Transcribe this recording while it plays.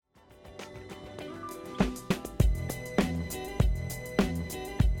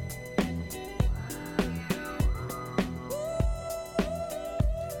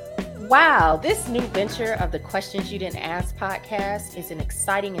Wow, this new venture of the Questions You Didn't Ask podcast is an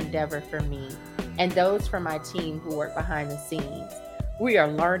exciting endeavor for me and those from my team who work behind the scenes. We are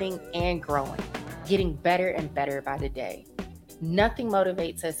learning and growing, getting better and better by the day. Nothing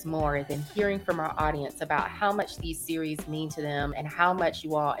motivates us more than hearing from our audience about how much these series mean to them and how much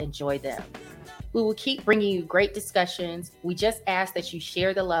you all enjoy them. We will keep bringing you great discussions. We just ask that you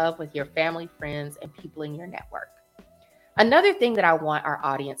share the love with your family, friends, and people in your network. Another thing that I want our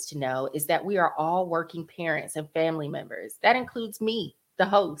audience to know is that we are all working parents and family members. That includes me, the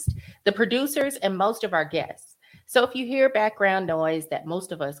host, the producers, and most of our guests. So if you hear background noise that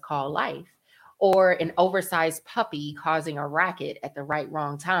most of us call life, or an oversized puppy causing a racket at the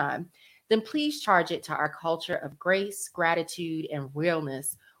wrong time, then please charge it to our culture of grace, gratitude, and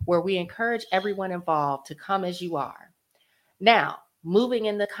realness, where we encourage everyone involved to come as you are. Now, moving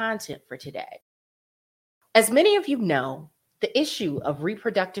in the content for today. As many of you know, the issue of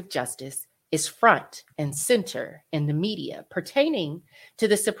reproductive justice is front and center in the media pertaining to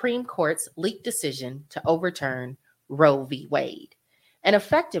the Supreme Court's leaked decision to overturn Roe v. Wade and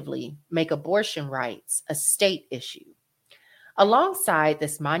effectively make abortion rights a state issue. Alongside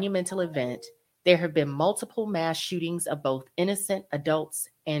this monumental event, there have been multiple mass shootings of both innocent adults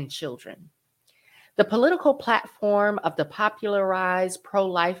and children. The political platform of the popularized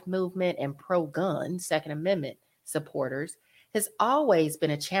pro-life movement and pro-gun Second Amendment supporters has always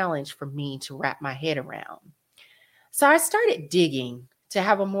been a challenge for me to wrap my head around. So I started digging to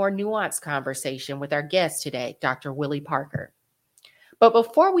have a more nuanced conversation with our guest today, Dr. Willie Parker. But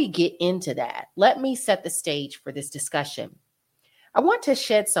before we get into that, let me set the stage for this discussion. I want to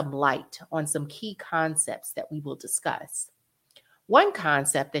shed some light on some key concepts that we will discuss. One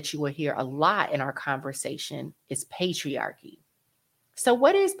concept that you will hear a lot in our conversation is patriarchy. So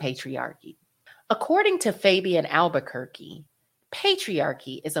what is patriarchy? According to Fabian Albuquerque,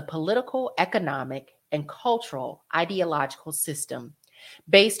 patriarchy is a political, economic, and cultural ideological system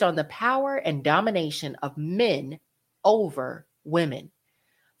based on the power and domination of men over women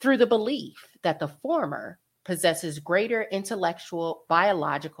through the belief that the former possesses greater intellectual,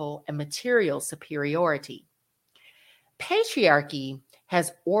 biological, and material superiority. Patriarchy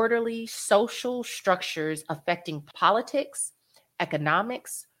has orderly social structures affecting politics,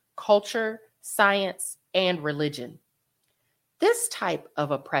 economics, culture, science, and religion. This type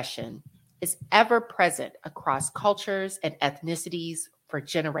of oppression is ever present across cultures and ethnicities for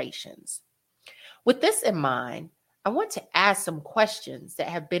generations. With this in mind, I want to ask some questions that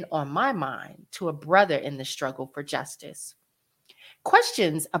have been on my mind to a brother in the struggle for justice.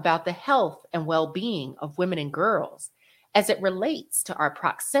 Questions about the health and well-being of women and girls as it relates to our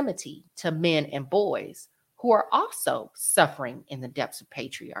proximity to men and boys who are also suffering in the depths of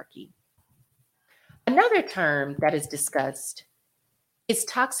patriarchy. Another term that is discussed is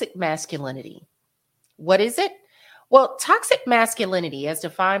toxic masculinity. What is it? Well, toxic masculinity, as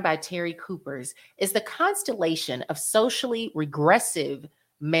defined by Terry Coopers, is the constellation of socially regressive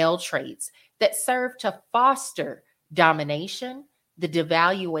male traits that serve to foster domination, the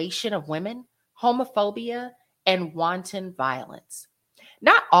devaluation of women, homophobia, and wanton violence.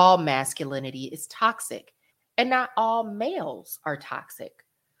 Not all masculinity is toxic, and not all males are toxic,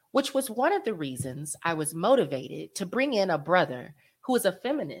 which was one of the reasons I was motivated to bring in a brother who is a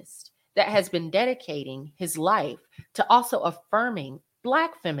feminist that has been dedicating his life to also affirming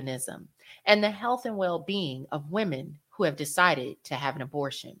Black feminism and the health and well-being of women who have decided to have an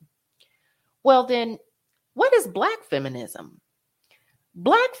abortion. Well, then, what is Black feminism?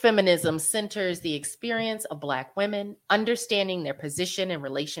 Black feminism centers the experience of Black women understanding their position in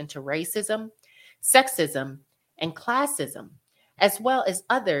relation to racism, sexism, and classism, as well as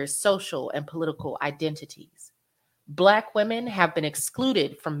other social and political identities. Black women have been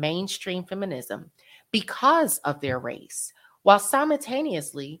excluded from mainstream feminism because of their race, while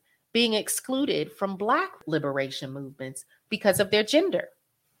simultaneously being excluded from Black liberation movements because of their gender.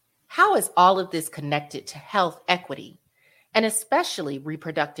 How is all of this connected to health equity, and especially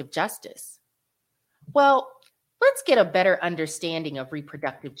reproductive justice? Well, let's get a better understanding of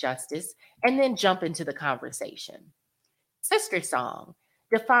reproductive justice and then jump into the conversation. Sister Song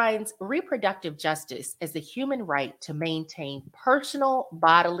defines reproductive justice as the human right to maintain personal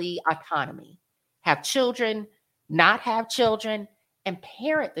bodily autonomy, have children, not have children, and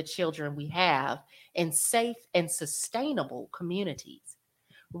parent the children we have in safe and sustainable communities.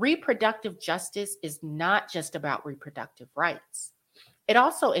 Reproductive justice is not just about reproductive rights. It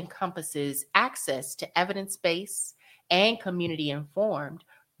also encompasses access to evidence-based and community-informed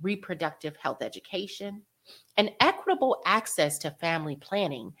reproductive health education, and equitable access to family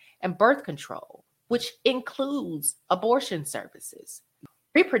planning and birth control, which includes abortion services.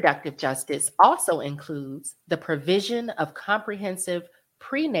 Reproductive justice also includes the provision of comprehensive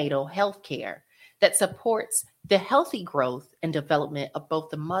prenatal health care that supports the healthy growth and development of both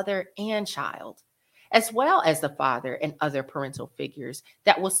the mother and child, as well as the father and other parental figures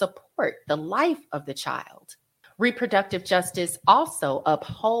that will support the life of the child. Reproductive justice also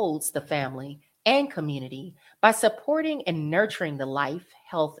upholds the family and community by supporting and nurturing the life,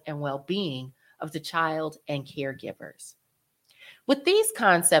 health, and well-being of the child and caregivers. With these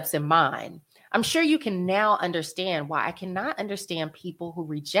concepts in mind, I'm sure you can now understand why I cannot understand people who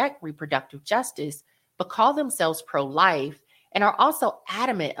reject reproductive justice but call themselves pro-life and are also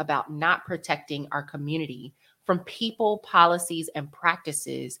adamant about not protecting our community from people, policies, and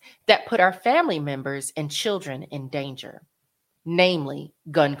practices that put our family members and children in danger, namely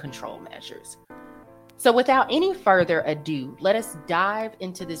gun control measures. So without any further ado, let us dive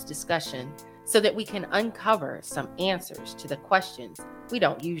into this discussion so that we can uncover some answers to the questions we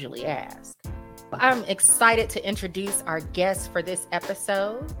don't usually ask. I'm excited to introduce our guest for this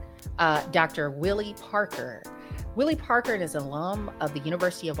episode, Dr. Willie Parker. Willie Parker is an alum of the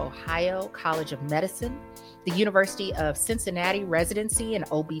University of Ohio College of Medicine, the University of Cincinnati Residency in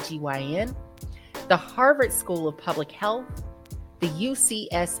OBGYN, the Harvard School of Public Health, the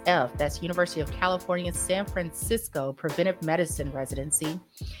UCSF, that's University of California, San Francisco Preventive Medicine Residency,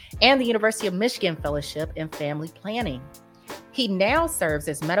 and the University of Michigan Fellowship in Family Planning. He now serves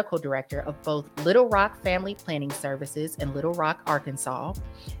as medical director of both Little Rock Family Planning Services in Little Rock, Arkansas,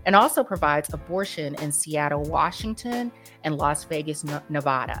 and also provides abortion in Seattle, Washington, and Las Vegas,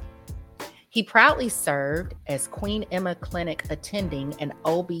 Nevada. He proudly served as Queen Emma Clinic attending and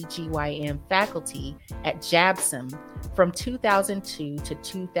OBGYN faculty at JABSOM from 2002 to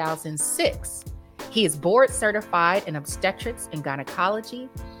 2006. He is board certified in obstetrics and gynecology,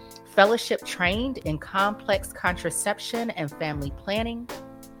 fellowship trained in complex contraception and family planning,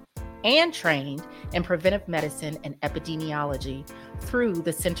 and trained in preventive medicine and epidemiology through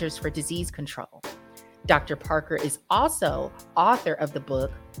the Centers for Disease Control. Dr. Parker is also author of the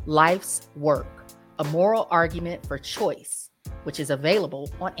book, Life's Work, A Moral Argument for Choice, which is available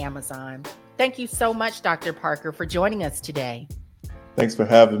on Amazon. Thank you so much, Dr. Parker, for joining us today. Thanks for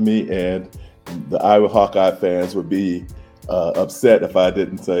having me. And the Iowa Hawkeye fans would be upset if I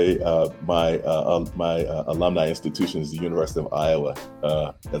didn't say my alumni institution is the University of Iowa,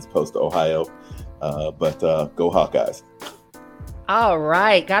 as opposed to Ohio. But go Hawkeyes. All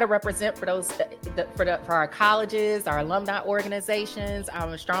right, got to represent for those for our colleges, our alumni organizations. I'm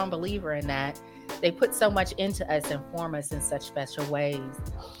a strong believer in that. They put so much into us and form us in such special ways.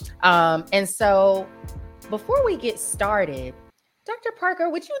 And so, before we get started, Dr. Parker,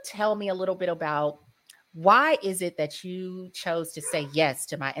 would you tell me a little bit about why is it that you chose to say yes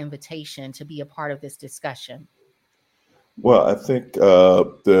to my invitation to be a part of this discussion? Well, I think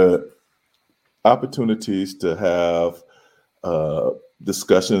the opportunities to have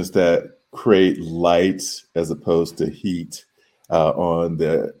discussions that create light as opposed to heat on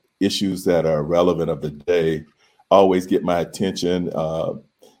the issues that are relevant of the day always get my attention.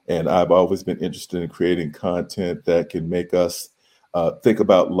 And I've always been interested in creating content that can make us think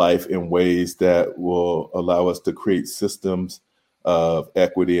about life in ways that will allow us to create systems of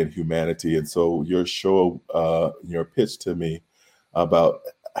equity and humanity. And so your show, your pitch to me about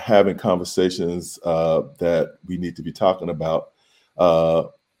having conversations that we need to be talking about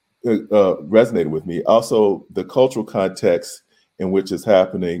resonated with me. Also, the cultural context in which it's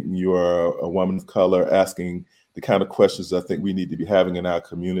happening. You are a woman of color asking the kind of questions I think we need to be having in our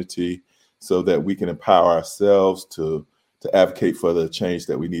community so that we can empower ourselves to advocate for the change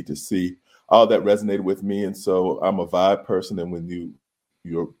that we need to see. All that resonated with me. And so I'm a vibe person. And when you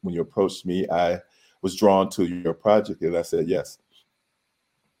approached me, I was drawn to your project and I said yes.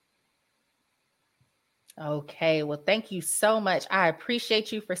 Okay, well, thank you so much. I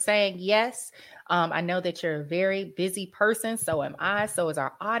appreciate you for saying yes. I know that you're a very busy person. So am I. So is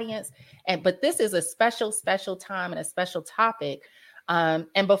our audience. But this is a special time and a special topic.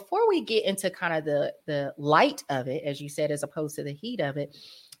 And before we get into kind of the light of it, as you said, as opposed to the heat of it,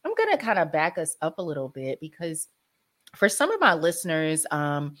 I'm going to kind of back us up a little bit because for some of my listeners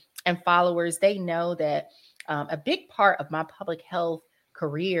and followers, they know that a big part of my public health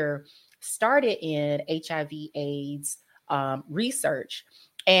career started in HIV/AIDS research.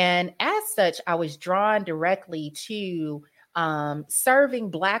 And as such, I was drawn directly to serving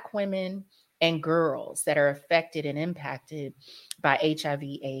Black women and girls that are affected and impacted by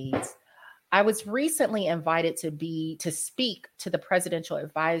HIV/AIDS. I was recently invited to speak to the Presidential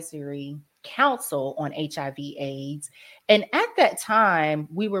Advisory Council on HIV/AIDS. And at that time,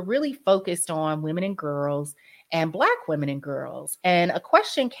 we were really focused on women and girls and Black women and girls. And a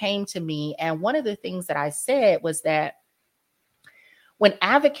question came to me, and one of the things that I said was that when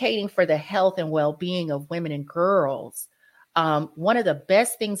advocating for the health and well-being of women and girls, one of the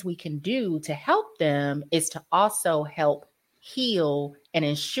best things we can do to help them is to also help heal and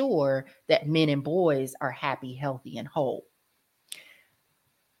ensure that men and boys are happy, healthy, and whole.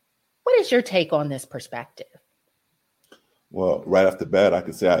 What is your take on this perspective? Well, right off the bat, I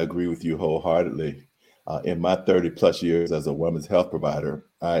can say I agree with you wholeheartedly. In my 30 plus years as a women's health provider,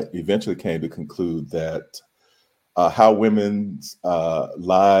 I eventually came to conclude that how women's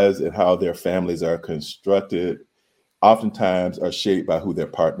lives and how their families are constructed oftentimes are shaped by who they're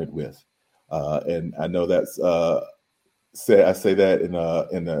partnered with. And I know that's I say that in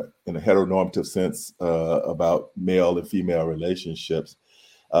a heteronormative sense about male and female relationships.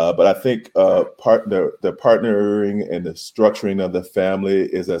 But I think the partnering and the structuring of the family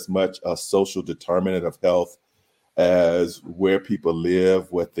is as much a social determinant of health as where people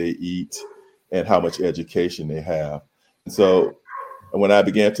live, what they eat, and how much education they have. And so when I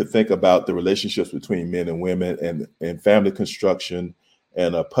began to think about the relationships between men and women and family construction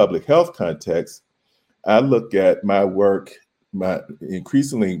and a public health context, I look at my work, my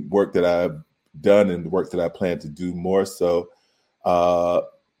increasingly work that I've done and the work that I plan to do more so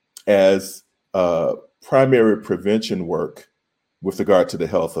as primary prevention work with regard to the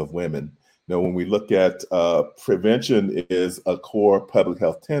health of women. You know, when we look at prevention is a core public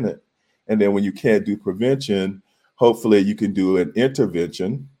health tenet. And then when you can't do prevention, hopefully you can do an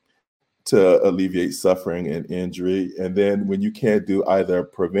intervention to alleviate suffering and injury. And then when you can't do either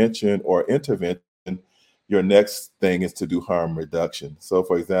prevention or intervention, your next thing is to do harm reduction. So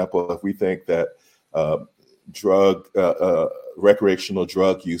for example, if we think that recreational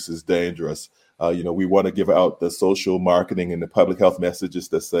drug use is dangerous, we want to give out the social marketing and the public health messages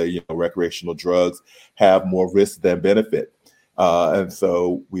that say, recreational drugs have more risk than benefit. And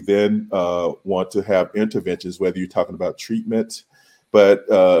so we then want to have interventions, whether you're talking about treatment, but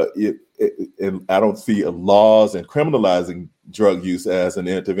and I don't see laws and criminalizing drug use as an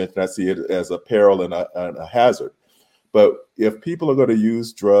intervention. I see it as a peril and a hazard. But if people are going to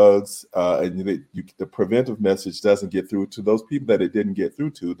use drugs and the preventive message doesn't get through to those people that it didn't get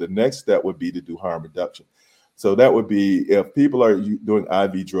through to, the next step would be to do harm reduction. So that would be if people are doing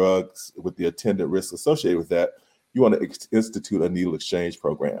IV drugs with the attendant risks associated with that, you want to institute a needle exchange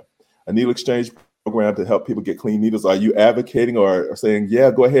program. A needle exchange program to help people get clean needles. Are you advocating or saying,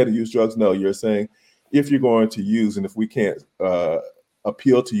 yeah, go ahead and use drugs? No, you're saying if you're going to use and if we can't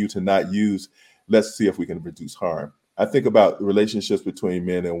appeal to you to not use, let's see if we can reduce harm. I think about relationships between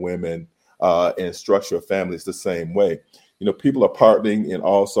men and women and structure of families the same way. People are partnering in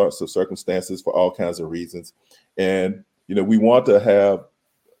all sorts of circumstances for all kinds of reasons. And, we want to have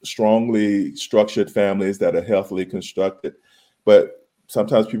strongly structured families that are healthily constructed. But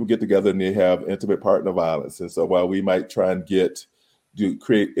sometimes people get together and they have intimate partner violence. And so while we might try and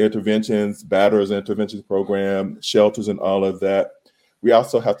create interventions, batterers interventions program, shelters and all of that, we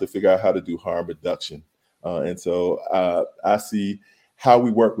also have to figure out how to do harm reduction. And so I see how we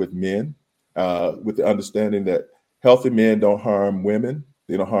work with men with the understanding that healthy men don't harm women,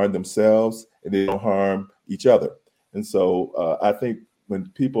 they don't harm themselves, and they don't harm each other. And so I think when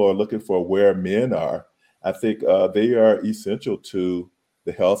people are looking for where men are, I think they are essential to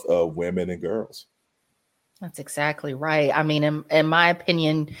the health of women and girls. That's exactly right. I mean, in my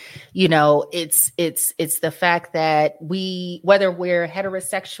opinion, it's the fact that whether we're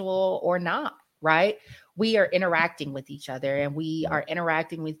heterosexual or not, right? We are interacting with each other, and we are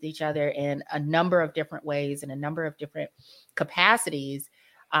interacting with each other in a number of different ways, in a number of different capacities.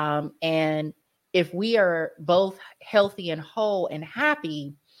 And if we are both healthy and whole and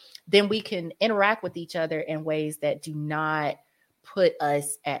happy, then we can interact with each other in ways that do not put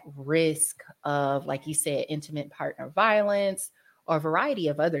us at risk of, like you said, intimate partner violence or a variety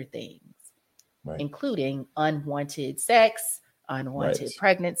of other things, including unwanted sex, unwanted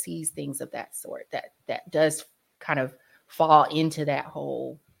pregnancies, things of that sort. That does kind of fall into that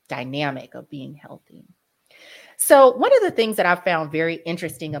whole dynamic of being healthy. So one of the things that I found very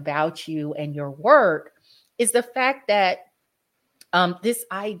interesting about you and your work is the fact that this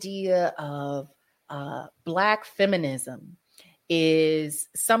idea of Black feminism is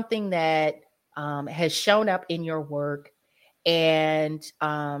something that has shown up in your work and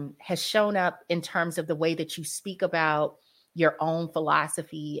has shown up in terms of the way that you speak about your own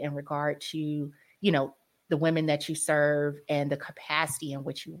philosophy in regard to, the women that you serve and the capacity in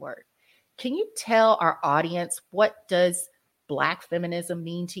which you work. Can you tell our audience, what does Black feminism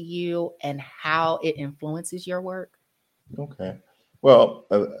mean to you and how it influences your work? Okay. Well,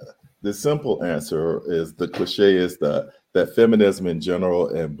 the simple answer is the cliche is that feminism in general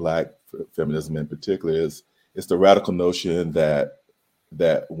and Black feminism in particular is the radical notion that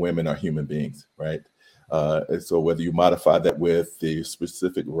women are human beings, right? And so whether you modify that with the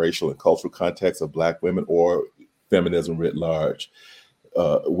specific racial and cultural context of Black women or feminism writ large,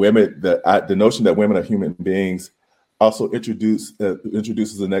 the notion that women are human beings also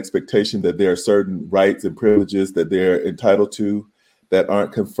introduces an expectation that there are certain rights and privileges that they're entitled to that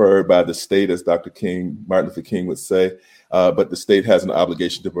aren't conferred by the state, as Martin Luther King would say, but the state has an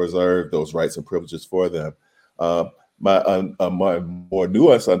obligation to preserve those rights and privileges for them. My more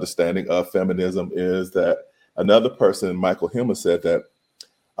nuanced understanding of feminism is that another person, Michael Hillman, said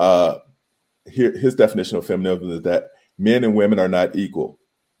that his definition of feminism is that men and women are not equal,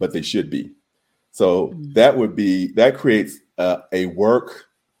 but they should be. So that creates a work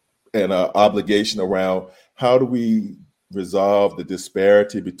and an obligation around how do we resolve the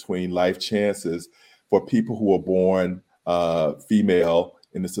disparity between life chances for people who are born female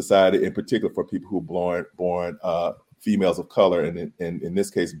in the society, in particular for people who are born females of color, and in this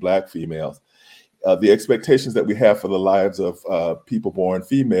case, Black females. The expectations that we have for the lives of people born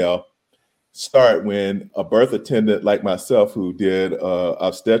female start when a birth attendant like myself, who did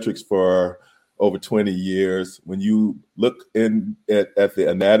obstetrics for over 20 years, when you look at the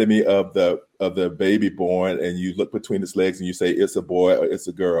anatomy of the baby born and you look between its legs and you say it's a boy or it's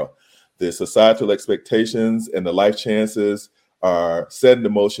a girl, the societal expectations and the life chances are set into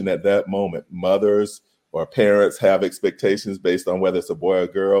motion at that moment. Mothers or parents have expectations based on whether it's a boy or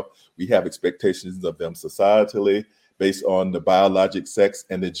girl. We have expectations of them societally based on the biologic sex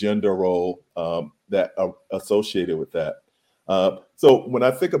and the gender role that are associated with that. So when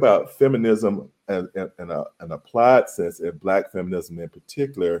I think about feminism in an applied sense, and Black feminism in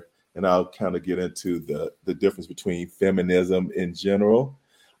particular, and I'll kind of get into the difference between feminism in general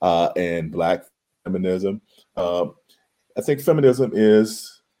and Black feminism. I think feminism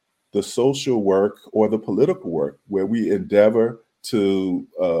is the social work or the political work where we endeavor to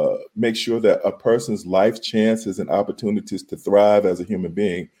make sure that a person's life chances and opportunities to thrive as a human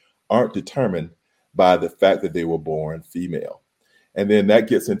being aren't determined by the fact that they were born female. And then that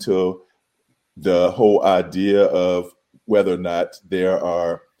gets into the whole idea of whether or not there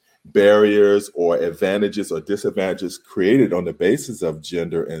are barriers or advantages or disadvantages created on the basis of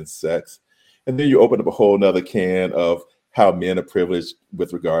gender and sex. And then you open up a whole nother can of how men are privileged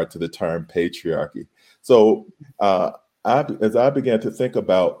with regard to the term patriarchy. So as I began to think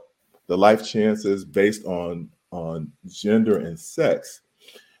about the life chances based on gender and sex,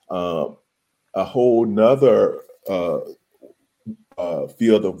 a whole nother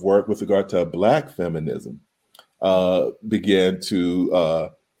field of work with regard to Black feminism began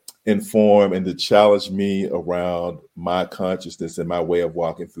to inform and to challenge me around my consciousness and my way of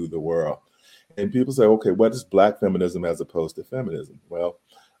walking through the world. And people say, okay, what is Black feminism as opposed to feminism? Well,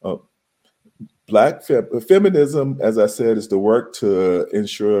 Black feminism, as I said, is the work to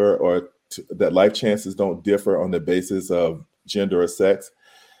ensure that life chances don't differ on the basis of gender or sex.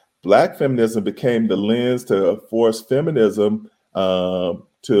 Black feminism became the lens to force feminism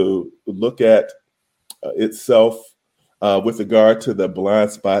to look at itself with regard to the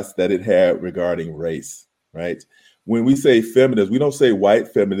blind spots that it had regarding race, right? When we say feminism, we don't say white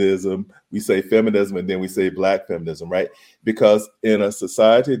feminism, we say feminism and then we say Black feminism, right? Because in a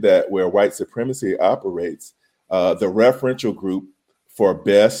society where white supremacy operates, the referential group for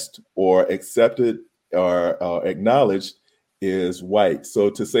best or accepted or acknowledged is white. So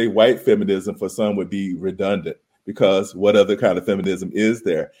to say white feminism for some would be redundant, because what other kind of feminism is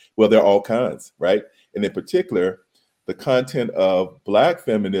there? Well, there are all kinds, right? And in particular, the content of Black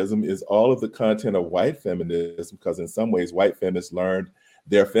feminism is all of the content of white feminism, because in some ways, white feminists learned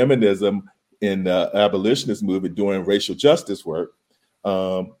their feminism in the abolitionist movement doing racial justice work.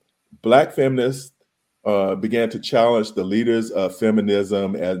 Black feminists began to challenge the leaders of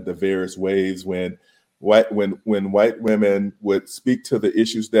feminism and the various ways when white women would speak to the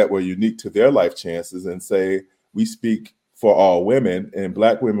issues that were unique to their life chances and say, we speak for all women. And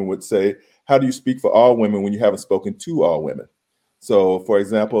Black women would say, how do you speak for all women when you haven't spoken to all women? So, for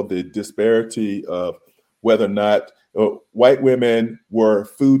example, the disparity of whether or not white women were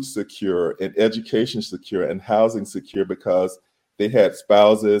food secure and education secure and housing secure because they had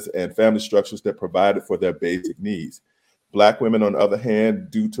spouses and family structures that provided for their basic needs. Black women, on the other hand,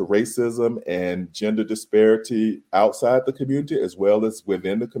 due to racism and gender disparity outside the community as well as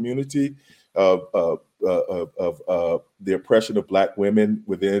within the community, of the oppression of Black women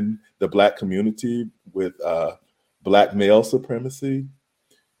within the Black community with Black male supremacy,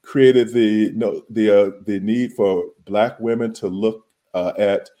 created the need for Black women to look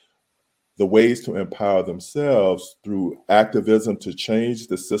at the ways to empower themselves through activism to change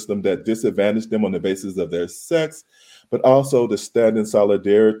the system that disadvantaged them on the basis of their sex, but also to stand in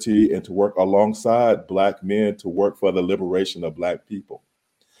solidarity and to work alongside Black men to work for the liberation of Black people.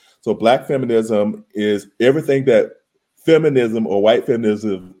 So Black feminism is everything that feminism or white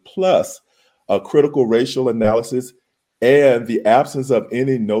feminism plus a critical racial analysis and the absence of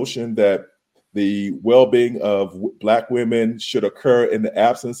any notion that the well-being of Black women should occur in the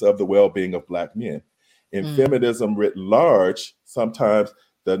absence of the well-being of Black men. In feminism writ large, sometimes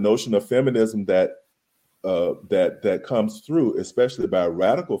the notion of feminism that comes through, especially by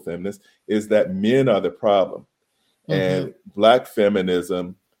radical feminists, is that men are the problem. And Black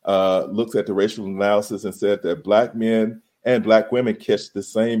feminism looks at the racial analysis and said that Black men and Black women catch the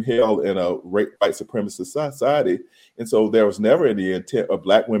same hell in a white supremacist society. And so there was never any intent of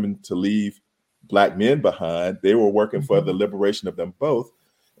Black women to leave Black men behind. They were working for the liberation of them both.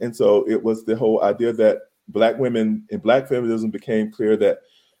 And so it was the whole idea that Black women in Black feminism became clear that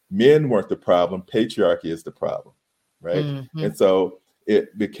men weren't the problem, patriarchy is the problem, right? And so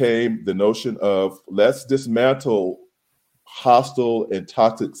it became the notion of let's dismantle hostile and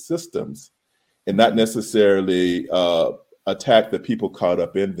toxic systems and not necessarily attack the people caught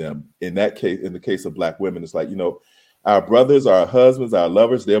up in them. In that case, in the case of Black women, it's like, you know, our brothers, our husbands, our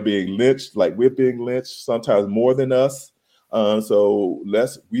lovers, they're being lynched like we're being lynched, sometimes more than us. So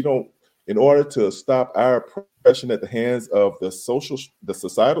in order to stop our oppression at the hands of the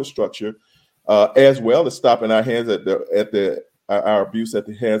societal structure, as well as stopping our hands our abuse at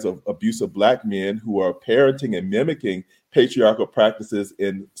the hands of abusive Black men who are parenting and mimicking patriarchal practices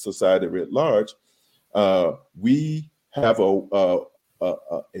in society writ large, we have a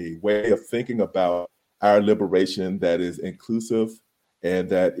way of thinking about our liberation that is inclusive and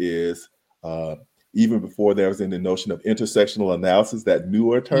that is even before there was any notion of intersectional analysis, that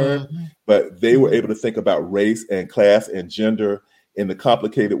newer term, but they were able to think about race and class and gender in the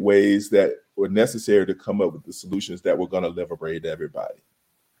complicated ways that were necessary to come up with the solutions that were going to liberate everybody.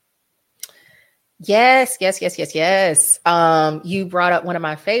 Yes. You brought up one of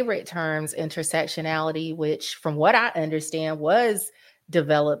my favorite terms, intersectionality, which from what I understand was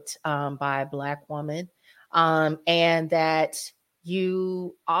developed by a Black woman. And that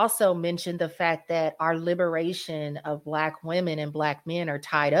you also mentioned the fact that our liberation of Black women and Black men are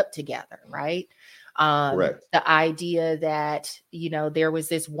tied up together, right? Correct. The idea that, you know, there was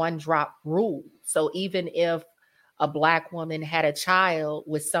this one drop rule. So even if a Black woman had a child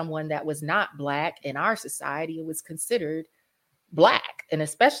with someone that was not Black in our society, it was considered Black. And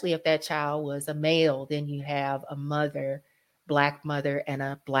especially if that child was a male, then you have a mother, Black mother, and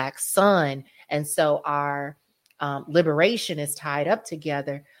a Black son. And so our liberation is tied up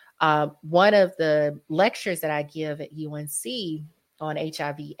together. One of the lectures that I give at UNC on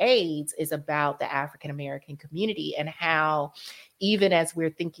HIV/AIDS is about the African American community and how even as we're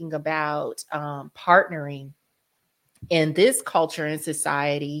thinking about partnering in this culture and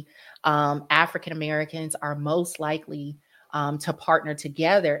society, African Americans are most likely to partner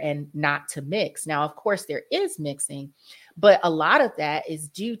together and not to mix. Now, of course, there is mixing, but a lot of that is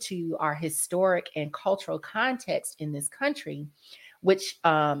due to our historic and cultural context in this country, which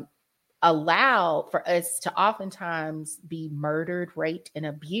allow for us to oftentimes be murdered, raped, and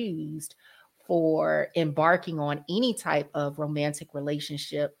abused for embarking on any type of romantic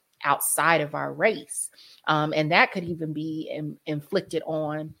relationship outside of our race. And that could even be inflicted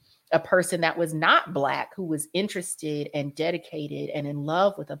on a person that was not Black, who was interested and dedicated and in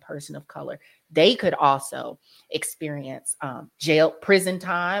love with a person of color. They could also experience prison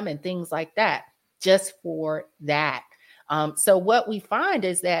time and things like that just for that. So what we find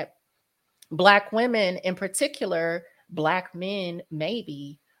is that Black women in particular, Black men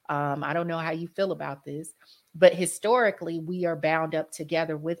maybe, I don't know how you feel about this, but historically we are bound up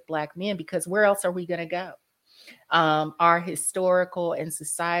together with Black men because where else are we going to go? Our historical and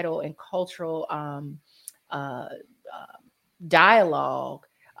societal and cultural dialogue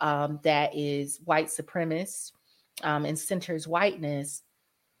that is white supremacist and centers whiteness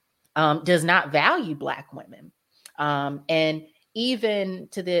does not value Black women. And even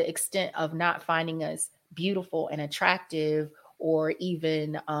to the extent of not finding us beautiful and attractive or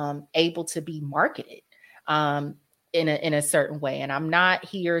even able to be marketed in a certain way. And I'm not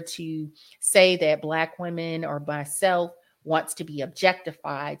here to say that Black women or myself wants to be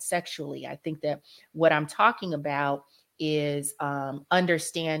objectified sexually. I think that what I'm talking about is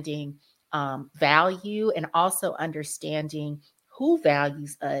understanding value and also understanding who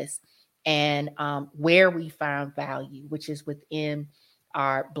values us and where we find value, which is within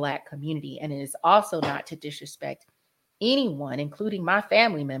our Black community. And it is also not to disrespect anyone, including my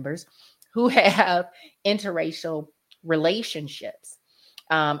family members, who have interracial relationships.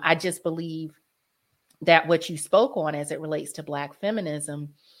 I just believe that what you spoke on as it relates to Black feminism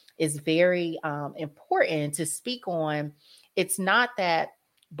is very important to speak on. It's not that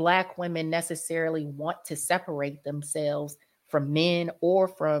Black women necessarily want to separate themselves from men or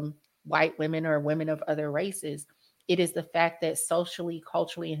from white women or women of other races. It is the fact that socially,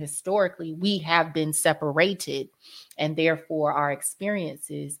 culturally, and historically, we have been separated, and therefore our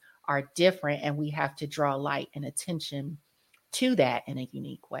experiences are different, and we have to draw light and attention to that in a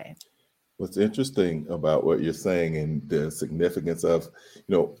unique way. What's interesting about what you're saying and the significance of,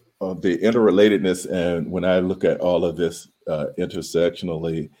 the interrelatedness, and when I look at all of this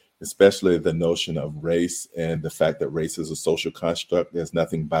intersectionally, especially the notion of race and the fact that race is a social construct, there's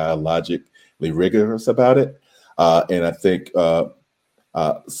nothing biologically rigorous about it. And I think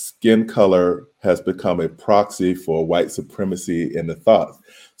skin color has become a proxy for white supremacy in the thought.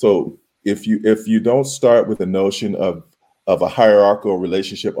 So if you don't start with the notion of a hierarchical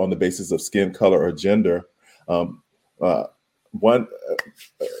relationship on the basis of skin color or gender,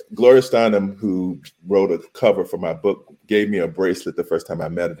 Gloria Steinem, who wrote a cover for my book, gave me a bracelet the first time I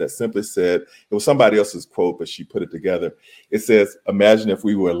met her that simply said, it was somebody else's quote, but she put it together. It says, "Imagine if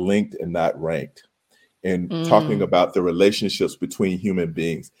we were linked and not ranked," and talking about the relationships between human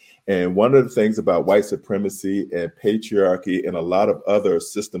beings. And one of the things about white supremacy and patriarchy and a lot of other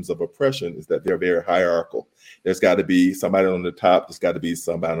systems of oppression is that they're very hierarchical. There's got to be somebody on the top. There's got to be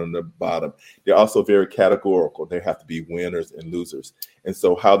somebody on the bottom. They're also very categorical. There have to be winners and losers. And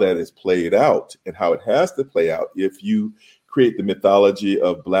so how that is played out and how it has to play out, if you create the mythology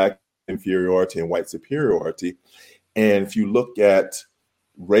of Black inferiority and white superiority, and if you look at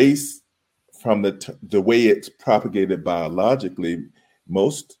race from the way it's propagated biologically,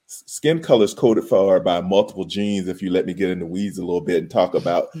 most skin colors coded for by multiple genes. If you let me get in the weeds a little bit and talk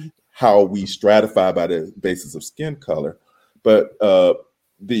about how we stratify by the basis of skin color. But the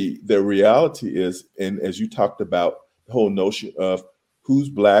reality is, and as you talked about, the whole notion of who's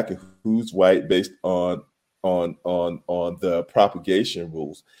Black and who's white based on the propagation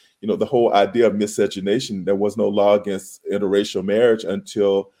rules. The whole idea of miscegenation, there was no law against interracial marriage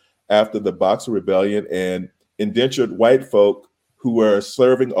until after the Boxer Rebellion, and indentured white folk who were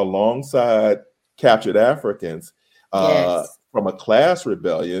serving alongside captured Africans from a class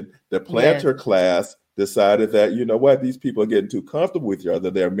rebellion, the planter class decided that, you know what, these people are getting too comfortable with each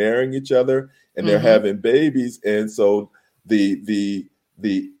other. They're marrying each other and they're having babies. And so the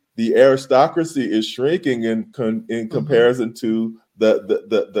aristocracy is shrinking in comparison to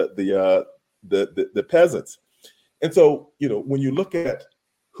the peasants. And so, when you look at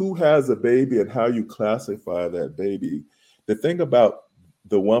who has a baby and how you classify that baby, the thing about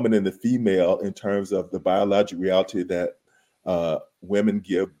the woman and the female in terms of the biologic reality that women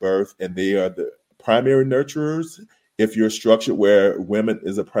give birth and they are the primary nurturers, if you're structured where women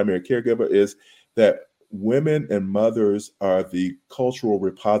is a primary caregiver, is that women and mothers are the cultural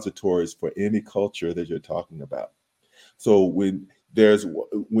repositories for any culture that you're talking about. So when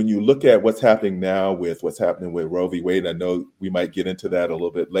you look at what's happening now with what's happening with Roe v. Wade, I know we might get into that a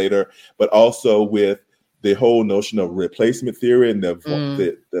little bit later, but also with the whole notion of replacement theory and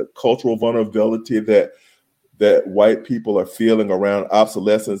the cultural vulnerability that white people are feeling around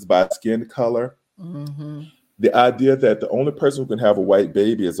obsolescence by skin color. The idea that the only person who can have a white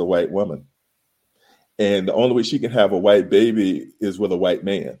baby is a white woman. And the only way she can have a white baby is with a white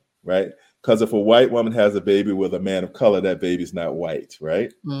man, right? Because if a white woman has a baby with a man of color, that baby's not white,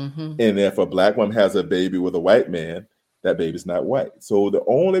 right? And if a Black woman has a baby with a white man, that baby's not white. So the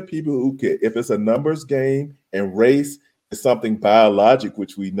only people who can, if it's a numbers game and race is something biologic,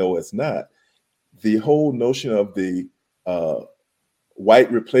 which we know it's not, the whole notion of the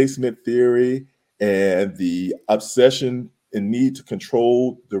white replacement theory and the obsession and need to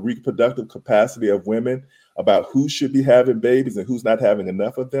control the reproductive capacity of women about who should be having babies and who's not having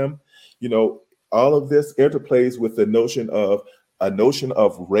enough of them, all of this interplays with the notion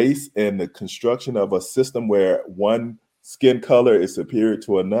of race and the construction of a system where one skin color is superior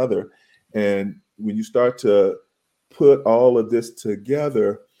to another. And when you start to put all of this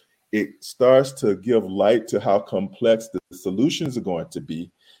together, it starts to give light to how complex the solutions are going to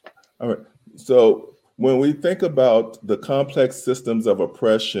be. All right. So when we think about the complex systems of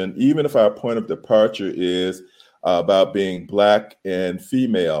oppression, even if our point of departure is about being Black and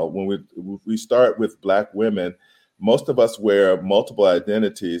female, when we start with Black women, most of us wear multiple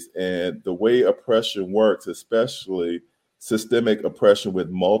identities, and the way oppression works, especially systemic oppression with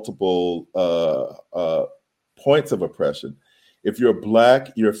multiple points of oppression. If you're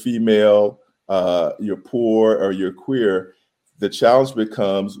Black, you're female, you're poor, or you're queer, the challenge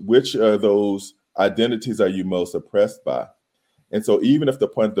becomes, which of those identities are you most oppressed by? And so even if the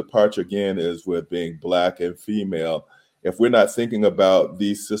point of departure, again, is with being Black and female, if we're not thinking about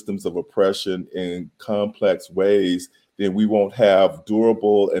these systems of oppression in complex ways, then we won't have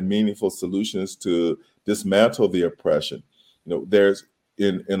durable and meaningful solutions to dismantle the oppression. There's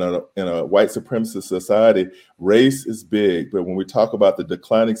in a white supremacist society, race is big, but when we talk about the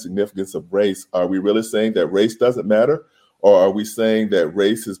declining significance of race, are we really saying that race doesn't matter? Or are we saying that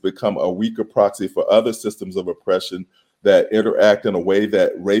race has become a weaker proxy for other systems of oppression that interact in a way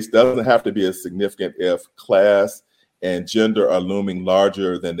that race doesn't have to be as significant if class and gender are looming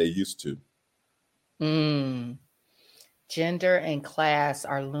larger than they used to? Gender and class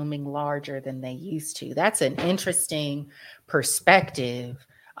are looming larger than they used to. That's an interesting perspective.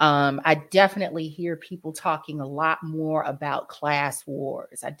 I definitely hear people talking a lot more about class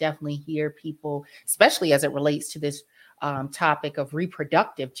wars. I definitely hear people, especially as it relates to this topic of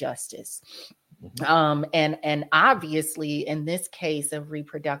reproductive justice. And obviously, in this case of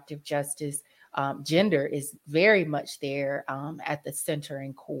reproductive justice, gender is very much there at the center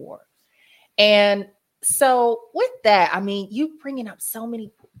and core. And so with that, I mean, you bringing up so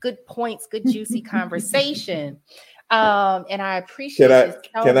many good points, good juicy conversation, and I appreciate this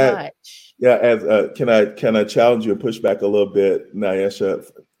so much. Yeah, can I challenge you and push back a little bit, Niasha?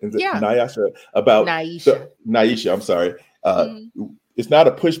 Is it Niasha? About Niasha, I'm sorry. It's not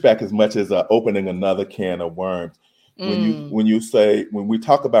a pushback as much as opening another can of worms. When we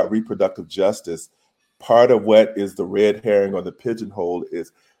talk about reproductive justice, part of what is the red herring or the pigeonhole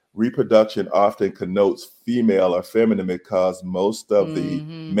is reproduction often connotes female or feminine, because most of the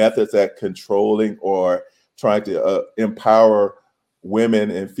methods at controlling or trying to empower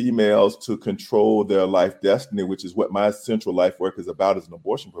women and females to control their life destiny, which is what my central life work is about as an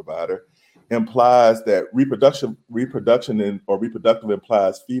abortion provider, implies that reproductive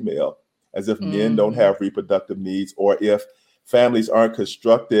implies female, as if men don't have reproductive needs, or if families aren't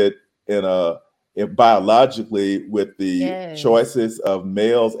constructed biologically with the choices of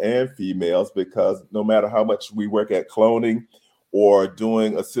males and females, because no matter how much we work at cloning or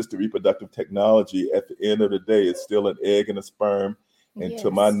doing assisted reproductive technology, at the end of the day, it's still an egg and a sperm. And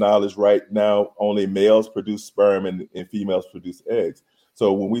to my knowledge right now, only males produce sperm and females produce eggs.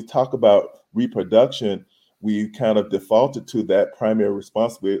 So when we talk about reproduction, we kind of defaulted to that primary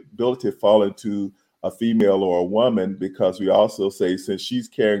responsibility falling to a female or a woman, because we also say, since she's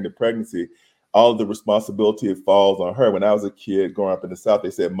carrying the pregnancy, all of the responsibility falls on her. When I was a kid growing up in the South,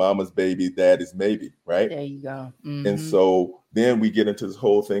 they said, mama's baby, daddy's maybe, right? There you go. And so then we get into this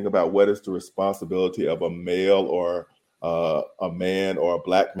whole thing about what is the responsibility of a male or a man or a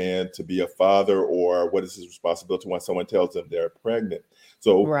Black man to be a father, or what is his responsibility when someone tells them they're pregnant.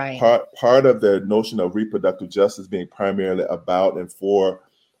 So part of the notion of reproductive justice being primarily about and for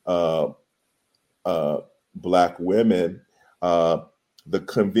Black women, the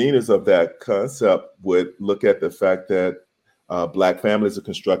conveners of that concept would look at the fact that Black families are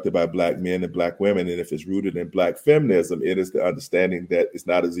constructed by Black men and Black women. And if it's rooted in Black feminism, it is the understanding that it's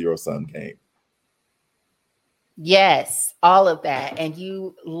not a zero-sum game. Yes, all of that. And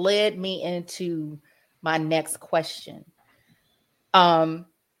you led me into my next question.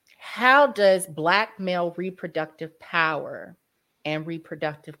 How does Black male reproductive power and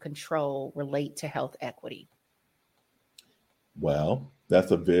reproductive control relate to health equity? Well,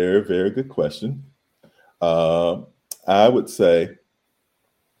 that's a very, very good question. I would say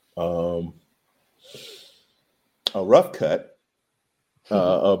a rough cut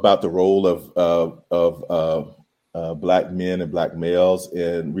about the role of Black men and Black males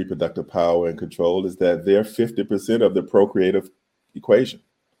in reproductive power and control is that they're 50% of the procreative equation.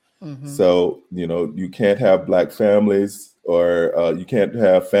 So, you can't have Black families, or you can't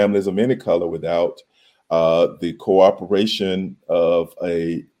have families of any color without the cooperation of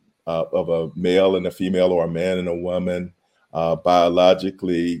a male and a female, or a man and a woman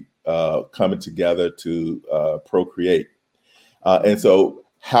biologically coming together to procreate. And so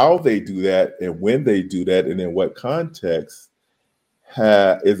how they do that and when they do that and in what context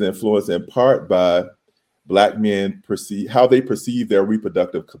is influenced in part by Black men how they perceive their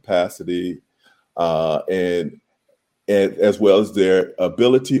reproductive capacity and as well as their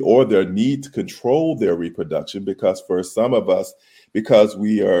ability or their need to control their reproduction. Because for some of us, because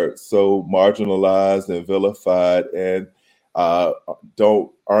we are so marginalized and vilified and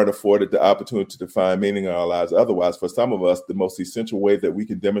aren't afforded the opportunity to find meaning in our lives otherwise, for some of us, the most essential way that we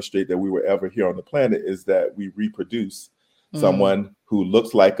can demonstrate that we were ever here on the planet is that we reproduce someone who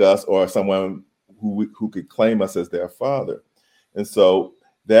looks like us, or someone who could claim us as their father. And so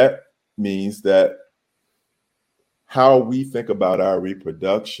that means that how we think about our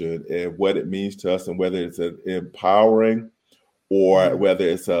reproduction and what it means to us, and whether it's empowering or whether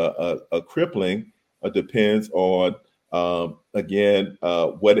it's a crippling, depends on, again,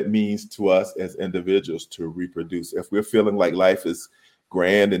 what it means to us as individuals to reproduce. If we're feeling like life is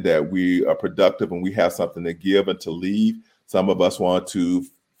grand and that we are productive and we have something to give and to leave, some of us want to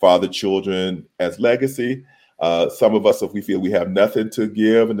father children as legacy. Some of us, if we feel we have nothing to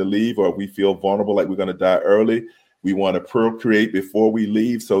give and to leave, or we feel vulnerable, like we're going to die early, we want to procreate before we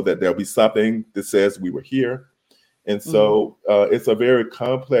leave so that there'll be something that says we were here. And so it's a very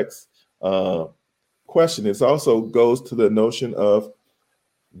complex question. It also goes to the notion of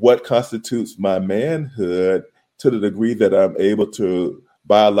what constitutes my manhood, to the degree that I'm able to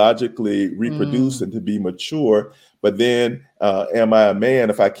biologically reproduce and to be mature. But then am I a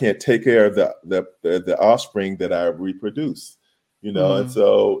man if I can't take care of the offspring that I reproduce? And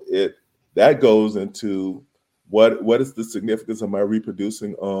so that goes into what is the significance of my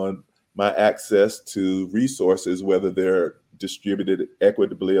reproducing on my access to resources, whether they're distributed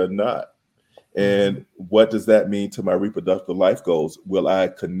equitably or not. And what does that mean to my reproductive life goals? Will I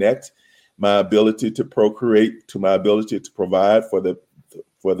connect my ability to procreate to my ability to provide for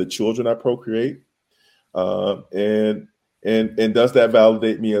the children I procreate? And does that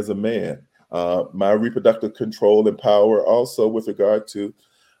validate me as a man? My reproductive control and power also with regard to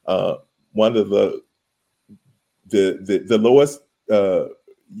one of the lowest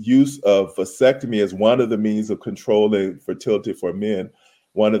use of vasectomy as one of the means of controlling fertility for men.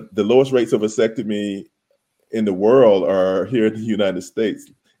 One of the lowest rates of vasectomy in the world are here in the United States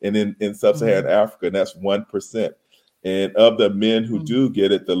and in sub-Saharan Africa, and that's 1%. And of the men who do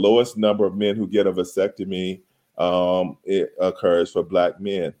get it, the lowest number of men who get a vasectomy it occurs for Black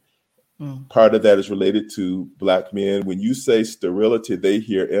men. Part of that is related to Black men. When you say sterility, they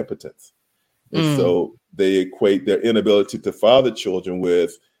hear impotence. And so they equate their inability to father children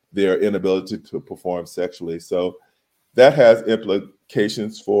with their inability to perform sexually. So that has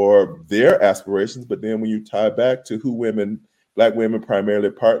implications for their aspirations. But then when you tie back to who Black women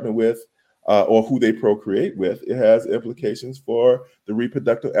primarily partner with, or who they procreate with, it has implications for the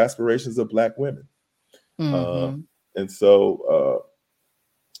reproductive aspirations of Black women. And so,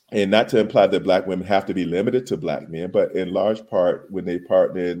 and not to imply that Black women have to be limited to Black men, but in large part, when they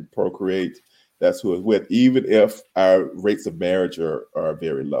partner and procreate, that's who it's with, even if our rates of marriage are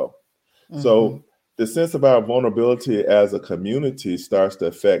very low. So the sense of our vulnerability as a community starts to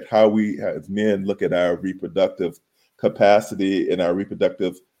affect how we as men look at our reproductive capacity and our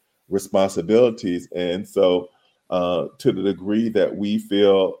reproductive responsibilities. And so to the degree that we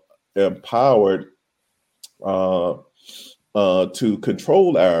feel empowered to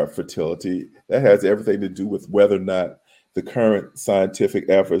control our fertility, that has everything to do with whether or not the current scientific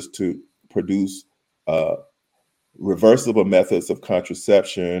efforts to produce reversible methods of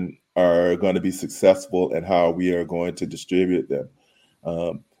contraception are going to be successful, and how we are going to distribute them.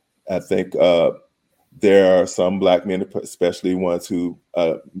 I think there are some Black men, especially ones who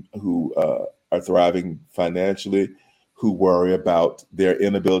are thriving financially, who worry about their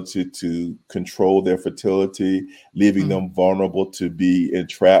inability to control their fertility, leaving them vulnerable to be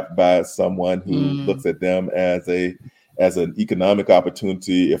entrapped by someone who looks at them as an economic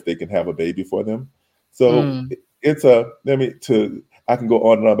opportunity if they can have a baby for them. So I can go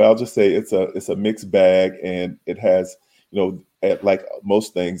on and on, but I'll just say it's a mixed bag, and it has, like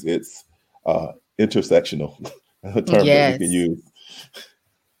most things, it's intersectional, a term that we can use.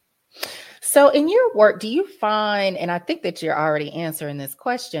 So in your work, do you find, and I think that you're already answering this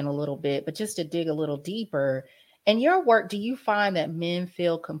question a little bit, but just to dig a little deeper, in your work, do you find that men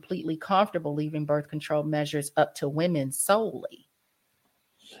feel completely comfortable leaving birth control measures up to women solely?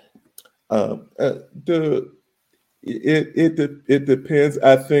 It depends.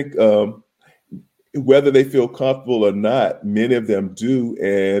 I think whether they feel comfortable or not, many of them do.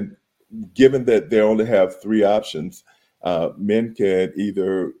 And given that they only have three options, men can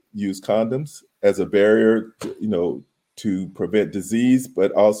either use condoms as a barrier, to prevent disease,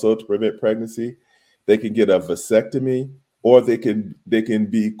 but also to prevent pregnancy. They can get a vasectomy, or they can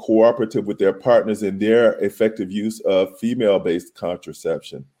be cooperative with their partners in their effective use of female-based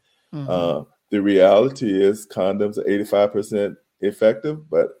contraception. The reality is condoms are 85% effective,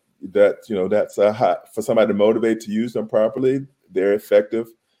 but that's a high for somebody to motivate to use them properly. They're effective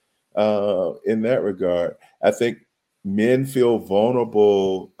in that regard. I think men feel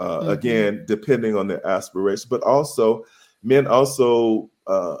vulnerable, again, depending on their aspirations, but also men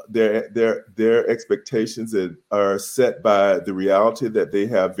their expectations are set by the reality that they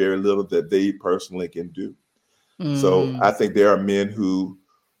have very little that they personally can do. So I think there are men who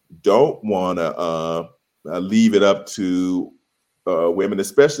don't want to leave it up to women,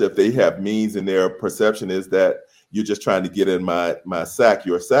 especially if they have means and their perception is that you're just trying to get in my sack.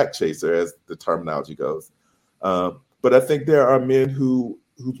 You're a sack chaser, as the terminology goes. But I think there are men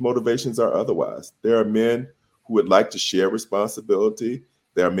whose motivations are otherwise. There are men who would like to share responsibility.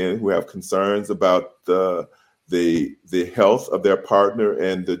 There are men who have concerns about the health of their partner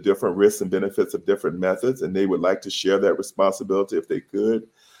and the different risks and benefits of different methods, and they would like to share that responsibility if they could.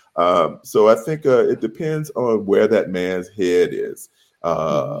 So I think it depends on where that man's head is.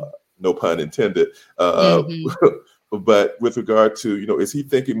 No pun intended. But with regard to, is he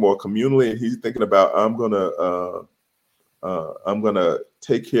thinking more communally, and he's thinking about I'm gonna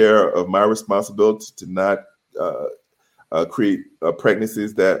take care of my responsibility to not create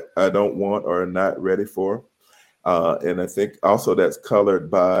pregnancies that I don't want or are not ready for. And I think also that's colored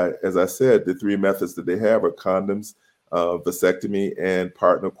by, as I said, the three methods that they have are condoms, vasectomy, and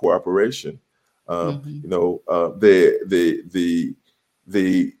partner cooperation. The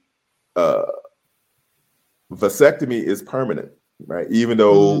vasectomy is permanent, right? Even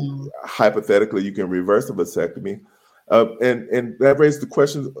though hypothetically you can reverse a vasectomy, and that raises the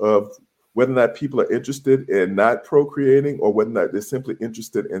question of whether or not people are interested in not procreating or whether or not they're simply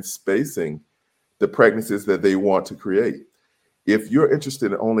interested in spacing the pregnancies that they want to create. If you're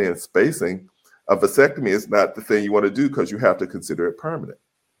interested only in spacing, a vasectomy is not the thing you want to do because you have to consider it permanent.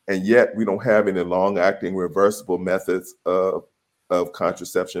 And yet we don't have any long-acting reversible methods of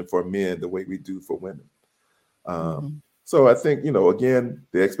contraception for men the way we do for women. So I think, again,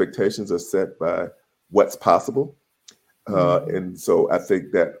 the expectations are set by what's possible. And so I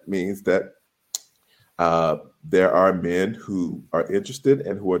think that means that there are men who are interested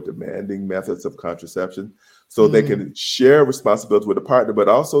and who are demanding methods of contraception so they can share responsibility with a partner, but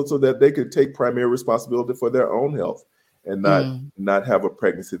also so that they can take primary responsibility for their own health and not have a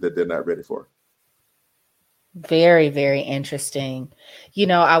pregnancy that they're not ready for. Very, very interesting.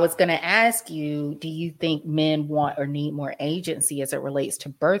 I was going to ask you, do you think men want or need more agency as it relates to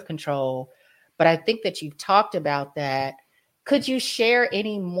birth control? But I think that you've talked about that. Could you share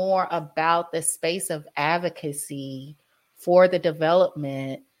any more about the space of advocacy for the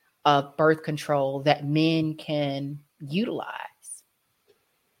development of birth control that men can utilize?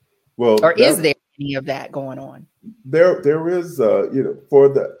 Well, or is there any of that going on? There is, I've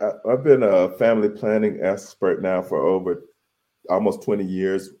been a family planning expert now for over almost 20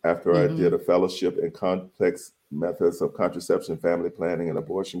 years after I did a fellowship in complex methods of contraception, family planning, and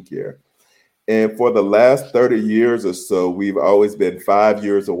abortion care. And for the last 30 years or so, we've always been 5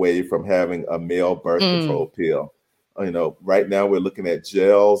 years away from having a male birth control pill. Right now we're looking at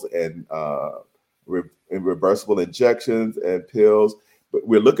gels and reversible injections and pills, but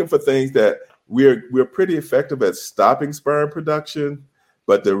we're looking for things that we're pretty effective at stopping sperm production.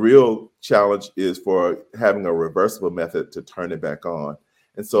 But the real challenge is for having a reversible method to turn it back on.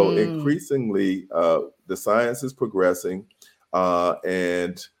 And so increasingly, the science is progressing,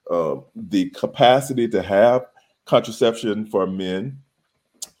 and the capacity to have contraception for men,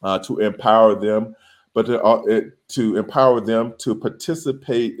 to empower them, but to empower them to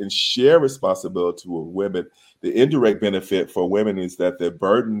participate and share responsibility with women. The indirect benefit for women is that the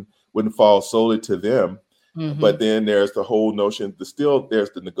burden wouldn't fall solely to them. But then there's the whole notion,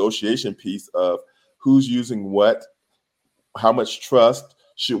 there's the negotiation piece of who's using what, how much trust,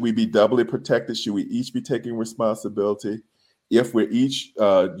 should we be doubly protected? Should we each be taking responsibility? If we're each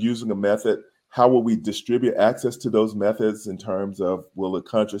using a method, how will we distribute access to those methods in terms of, will the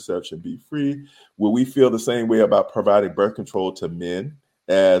contraception be free? Will we feel the same way about providing birth control to men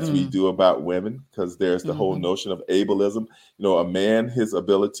as we do about women? Because there's the whole notion of ableism. A man, his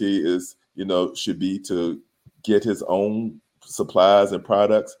ability is, should be to get his own supplies and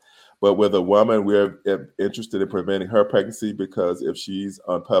products. But with a woman, we're interested in preventing her pregnancy because if she's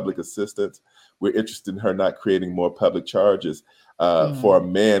on public assistance, we're interested in her not creating more public charges. For a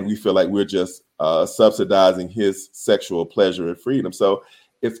man, we feel like we're just subsidizing his sexual pleasure and freedom. So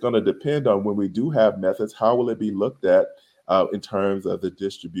it's going to depend on, when we do have methods, how will it be looked at in terms of the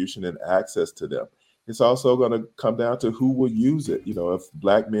distribution and access to them? It's also going to come down to who will use it. If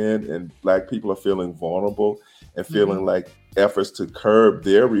Black men and Black people are feeling vulnerable and feeling like efforts to curb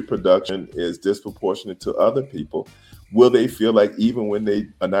their reproduction is disproportionate to other people, will they feel like even when they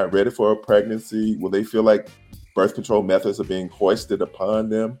are not ready for a pregnancy, will they feel like birth control methods are being hoisted upon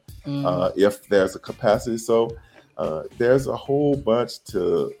them if there's a capacity? So there's a whole bunch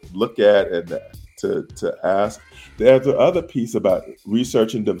to look at and to ask. There's the other piece about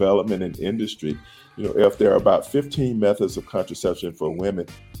research and development in industry. If there are about 15 methods of contraception for women,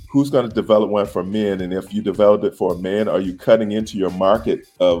 who's going to develop one for men? And if you develop it for a man, are you cutting into your market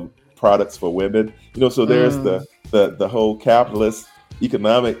of products for women. So there's the whole capitalist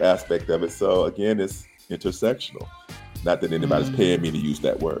economic aspect of it. So again, it's intersectional. Not that anybody's paying me to use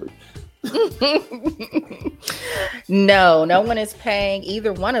that word. No one is paying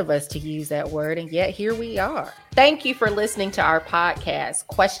either one of us to use that word, and yet here we are. Thank you for listening to our podcast,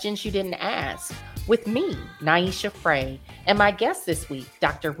 Questions You Didn't Ask, with me, Niasha Fray, and my guest this week,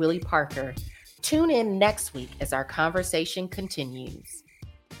 Dr. Willie Parker. Tune in next week as our conversation continues.